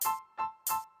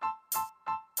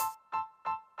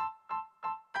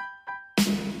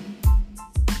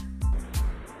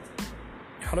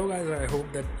Hello, guys. I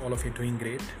hope that all of you are doing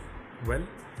great. Well,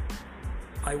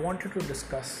 I wanted to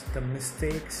discuss the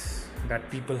mistakes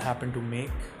that people happen to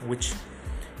make, which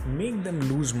make them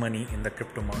lose money in the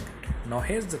crypto market. Now,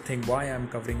 here's the thing why I'm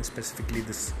covering specifically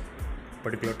this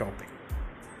particular topic.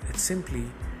 It's simply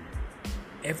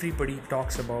everybody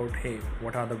talks about, hey,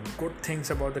 what are the good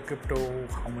things about the crypto,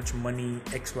 how much money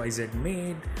XYZ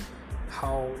made,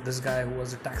 how this guy who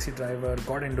was a taxi driver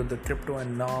got into the crypto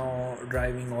and now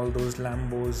driving all those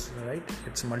Lambos, right?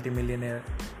 It's a multimillionaire.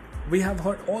 We have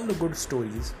heard all the good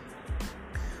stories,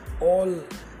 all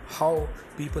how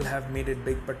people have made it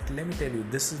big, but let me tell you,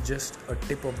 this is just a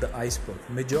tip of the iceberg.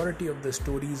 Majority of the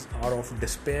stories are of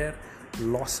despair,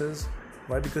 losses.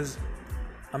 Why? Because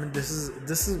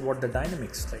this is what the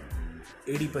dynamics like.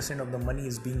 80% of the money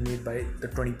is being made by the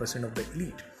 20% of the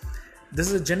elite. This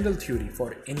is a general theory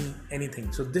for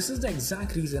anything. So this is the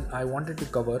exact reason I wanted to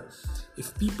cover.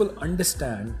 If people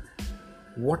understand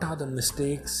what are the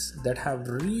mistakes that have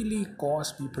really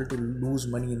caused people to lose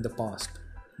money in the past,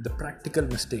 the practical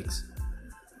mistakes,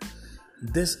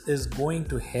 this is going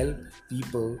to help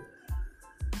people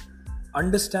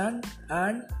understand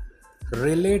and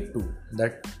relate to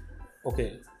that.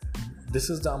 Okay, this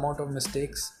is the amount of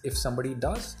mistakes if somebody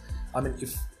does.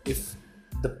 If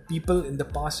the people in the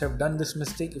past have done this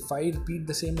mistake, if I repeat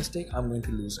the same mistake, I'm going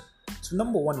to lose it. So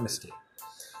number one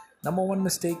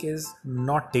mistake is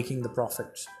not taking the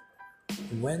profits.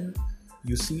 When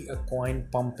you see a coin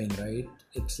pumping, right,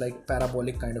 it's like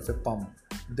parabolic kind of a pump.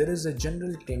 There is a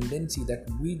general tendency that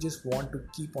we just want to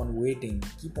keep on waiting,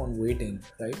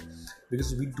 right?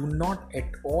 Because we do not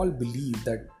at all believe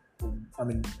that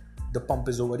the pump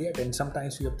is over yet, and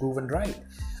sometimes we are proven right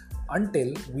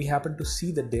until we happen to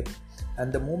see the dip.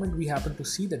 And the moment we happen to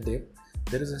see the dip,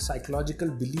 there is a psychological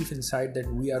belief inside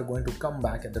that we are going to come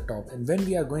back at the top, and when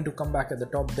we are going to come back at the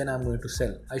top, then I'm going to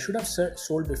sell. I should have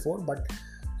sold before, but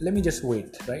let me just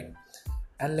wait, right?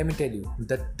 And let me tell you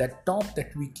that top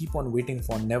that we keep on waiting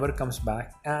for never comes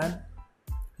back, and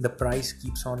the price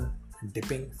keeps on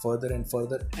dipping further and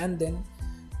further, and then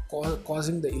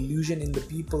causing the illusion in the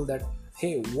people that,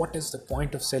 hey, what is the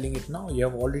point of selling it now? You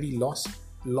have already lost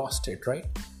it, right?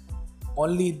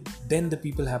 Only then the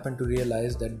people happen to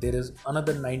realize that there is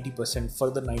another 90%,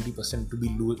 further 90%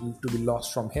 to be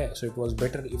lost from here. So it was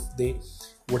better if they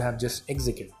would have just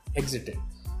exited.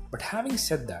 But having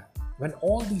said that, when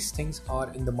all these things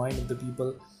are in the mind of the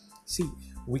people, see,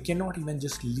 we cannot even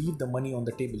just leave the money on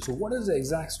the table. So what is the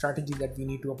exact strategy that we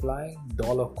need to apply?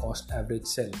 Dollar cost average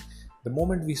sell. The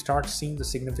moment we start seeing the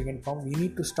significant pump, we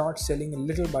need to start selling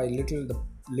little by little the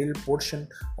little portion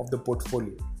of the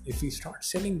portfolio. If we start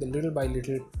selling the little by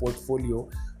little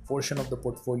portion of the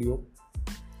portfolio,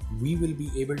 we will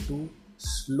be able to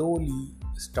slowly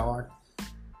start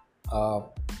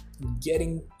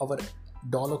getting our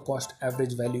dollar cost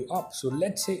average value up. So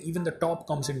let's say even the top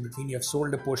comes in between, you have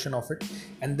sold a portion of it,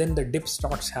 and then the dip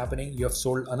starts happening, you have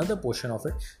sold another portion of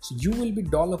it. So you will be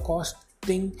dollar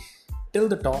costing till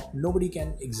the top. Nobody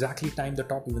can exactly time the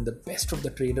top, even the best of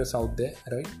the traders out there,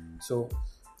 right? So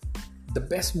the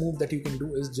best move that you can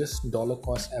do is just dollar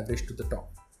cost average to the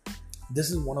top. This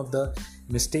is one of the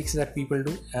mistakes that people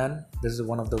do, and this is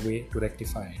one of the way to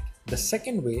rectify it. The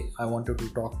second way I wanted to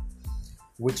talk,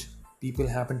 which people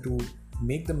happen to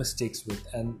make the mistakes with,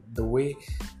 and the way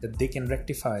that they can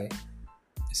rectify,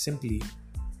 is simply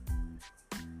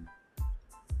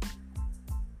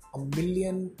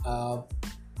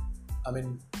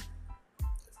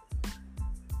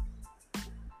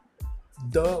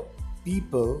the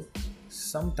people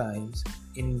sometimes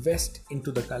invest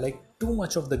into too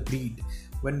much of the greed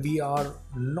when we are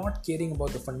not caring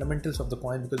about the fundamentals of the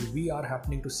coin, because we are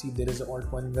happening to see there is an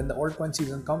altcoin. When the altcoin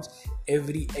season comes,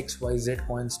 every XYZ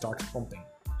coin starts pumping,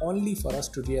 only for us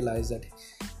to realize that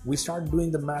we start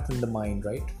doing the math in the mind,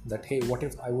 right? That, hey, what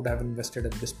if I would have invested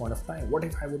at this point of time? What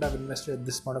if I would have invested at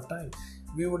this point of time?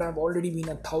 We would have already been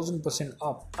 1,000%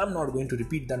 up. I'm not going to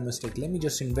repeat that mistake. Let me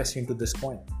just invest into this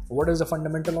coin. What is the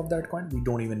fundamental of that coin? We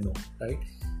don't even know, right?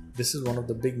 This is one of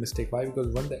the big mistakes. Why?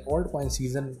 Because when the altcoin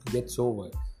season gets over,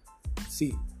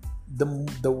 see,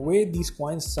 the way these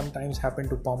coins sometimes happen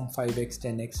to pump 5x,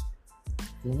 10x,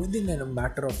 within a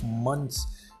matter of months,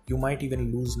 you might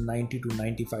even lose 90 to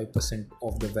 95%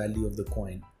 of the value of the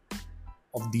coin,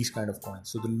 of these kind of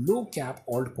coins. So the low cap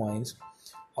altcoins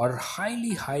are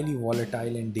highly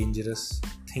volatile and dangerous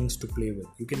things to play with.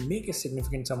 You can make a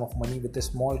significant sum of money with a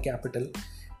small capital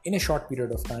in a short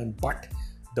period of time, but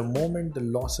the moment the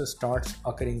losses starts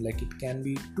occurring, like it can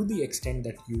be to the extent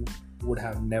that you would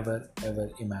have never ever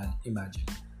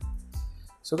imagined.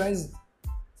 So guys,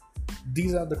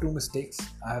 these are the two mistakes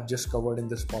I have just covered in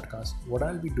this podcast. What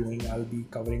I'll be doing, I'll be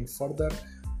covering further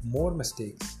more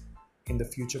mistakes in the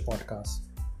future podcasts.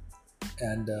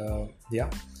 And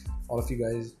all of you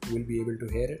guys will be able to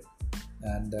hear it.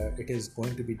 And it is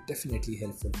going to be definitely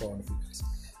helpful for all of you guys.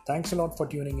 Thanks a lot for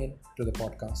tuning in to the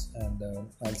podcast. And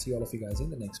I'll see all of you guys in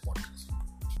the next podcast.